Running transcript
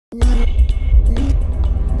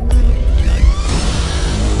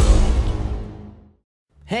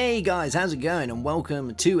Hey guys, how's it going, and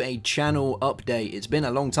welcome to a channel update. It's been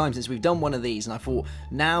a long time since we've done one of these, and I thought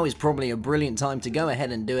now is probably a brilliant time to go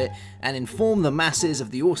ahead and do it and inform the masses of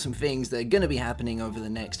the awesome things that are going to be happening over the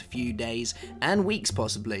next few days and weeks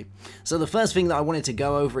possibly. So the first thing that I wanted to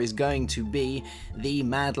go over is going to be the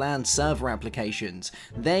Madlands server applications.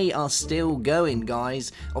 They are still going,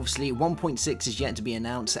 guys. Obviously 1.6 is yet to be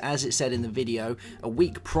announced. As it said in the video, a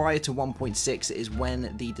week prior to 1.6 is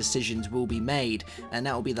when the decisions will be made, and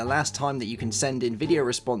that will be the last time that you can send in video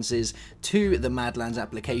responses to the Madlands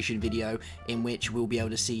application video, in which we'll be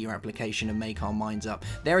able to see your application and make our minds up.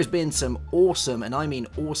 There has been some awesome, and I mean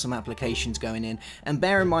awesome, applications going in, and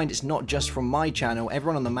bear in mind it's not just from my channel.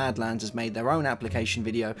 Everyone on the Madlands has made their own application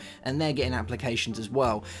video and they're getting applications as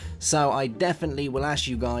well. So I definitely will ask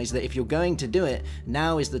you guys that if you're going to do it,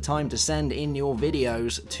 now is the time to send in your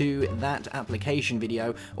videos to that application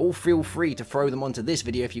video, or feel free to throw them onto this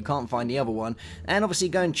video if you can't find the other one, and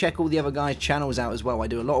obviously go and check all the other guys' channels out as well. I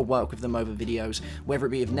do a lot of work with them over videos, whether it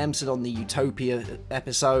be with Nemsed on the Utopia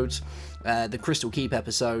episodes, the Crystal Keep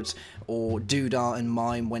episodes, or Doodah and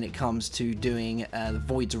Mime when it comes to doing the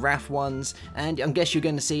Void's Wrath ones, and I guess you're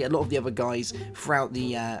going to see a lot of the other guys throughout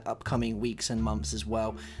the upcoming weeks and months as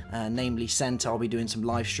well, namely Center. I'll be doing some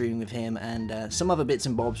live streaming with him, and some other bits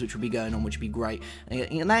and bobs which will be going on, which will be great,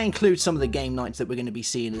 and that includes some of the game nights that we're going to be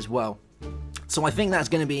seeing as well. So I think that's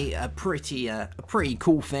going to be a pretty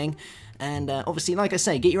cool thing. And obviously, like I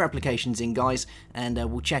say, get your applications in, guys, and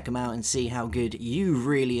we'll check them out and see how good you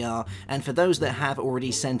really are. And for those that have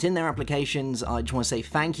already sent in their applications, I just want to say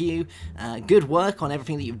thank you. Good work on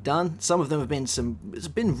everything that you've done. Some of them have been it's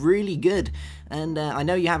been really good, and I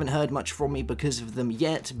know you haven't heard much from me because of them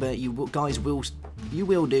yet, but you guys will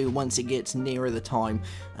do once it gets nearer the time.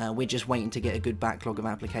 We're just waiting to get a good backlog of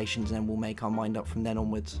applications, and we'll make our mind up from then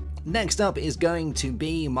onwards. Next up is going to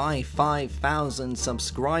be my 5,000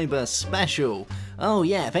 subscriber special. Oh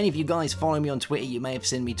yeah, if any of you guys follow me on Twitter, you may have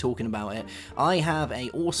seen me talking about it. I have an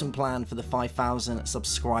awesome plan for the 5,000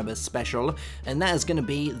 subscriber special, and that is going to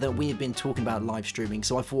be that we have been talking about live streaming.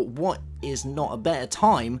 So I thought, what is not a better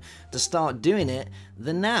time to start doing it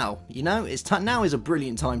than now? You know, now is a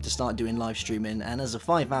brilliant time to start doing live streaming, and as a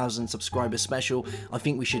 5,000 subscriber special, I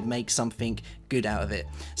think we should make something good out of it.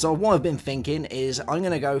 So what I've been thinking is I'm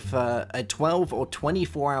going to go for a 12 or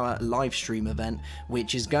 24 hour live stream event,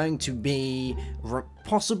 which is going to be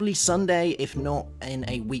possibly Sunday, if not in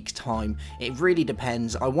a week's time. It really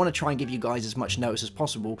depends. I want to try and give you guys as much notice as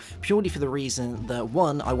possible, purely for the reason that,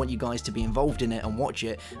 one, I want you guys to be involved in it and watch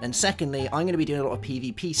it, and secondly, I'm going to be doing a lot of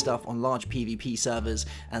PvP stuff on large PvP servers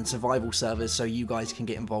and survival servers, so you guys can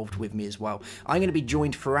get involved with me as well. I'm going to be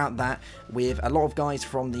joined throughout that with a lot of guys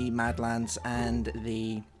from the Madlands and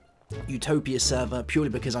the Utopia server, purely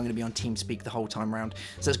because I'm going to be on TeamSpeak the whole time around.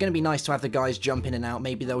 So it's going to be nice to have the guys jump in and out.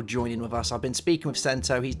 Maybe they'll join in with us. I've been speaking with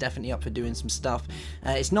Sento. He's definitely up for doing some stuff.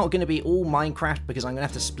 It's not going to be all Minecraft, because I'm going to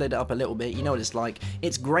have to split it up a little bit. You know what it's like.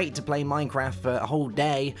 It's great to play Minecraft for a whole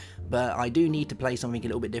day, but I do need to play something a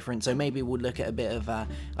little bit different. So maybe we'll look at a bit of, I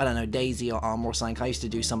don't know, Daisy or Armor or something. I used to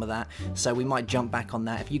do some of that, so we might jump back on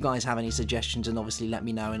that. If you guys have any suggestions, and obviously let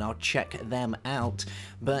me know, and I'll check them out.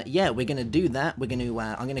 But yeah, we're going to do that. We're going to,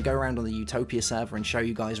 I'm going to go around on the Utopia server and show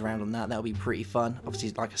you guys around on that. That'll be pretty fun.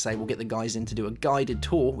 Obviously, like I say, we'll get the guys in to do a guided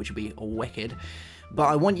tour, which will be wicked. But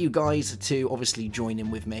I want you guys to obviously join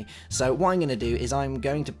in with me. So what I'm going to do is I'm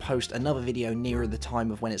going to post another video nearer the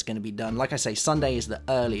time of when it's going to be done. Like I say, Sunday is the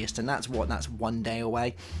earliest, and that's 1 day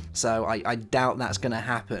away. So I doubt that's going to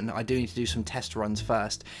happen. I do need to do some test runs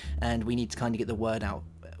first, and we need to kind of get the word out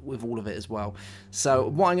with all of it as well. So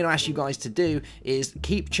what I'm going to ask you guys to do is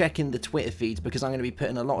keep checking the Twitter feeds, because I'm going to be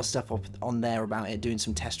putting a lot of stuff up on there about it, doing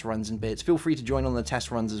some test runs and bits. Feel free to join on the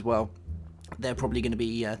test runs as well. They're probably going to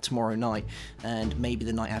be tomorrow night, and maybe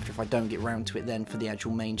the night after if I don't get around to it then for the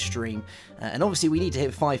actual main stream. And obviously we need to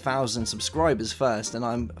hit 5,000 subscribers first, and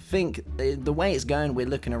I think the way it's going, we're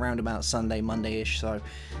looking around about Sunday, Monday-ish, so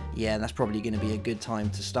yeah, that's probably going to be a good time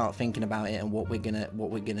to start thinking about it and what we're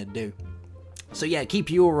gonna do. So yeah, keep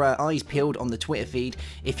your eyes peeled on the Twitter feed.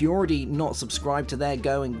 If you're already not subscribed to there,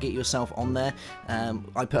 go and get yourself on there.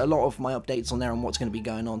 I put a lot of my updates on there on what's going to be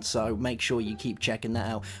going on, so make sure you keep checking that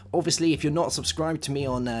out. Obviously, if you're not subscribed to me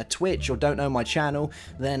on Twitch or don't know my channel,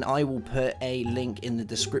 then I will put a link in the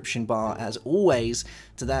description bar, as always,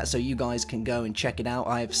 to that, so you guys can go and check it out.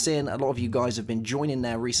 I've seen a lot of you guys have been joining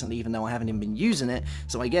there recently, even though I haven't even been using it,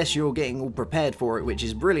 so I guess you're getting all prepared for it, which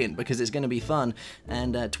is brilliant, because it's going to be fun.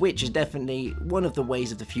 And Twitch is definitely one of the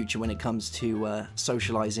ways of the future when it comes to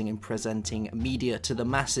socializing and presenting media to the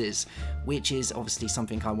masses, which is obviously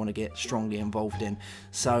something I want to get strongly involved in.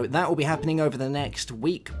 So that will be happening over the next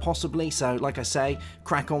week, possibly. So like I say,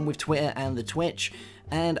 crack on with Twitter and the Twitch,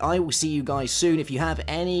 and I will see you guys soon. If you have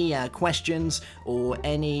any questions or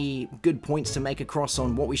any good points to make across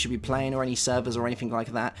on what we should be playing or any servers or anything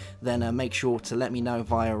like that, then make sure to let me know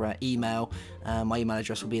via email. My email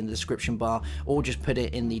address will be in the description bar, or just put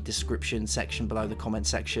it in the description section below the comment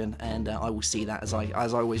section, and I will see that, as I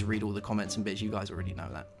always read all the comments and bits. You guys already know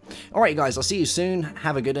that. Alright guys, I'll see you soon.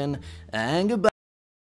 Have a good one, and goodbye.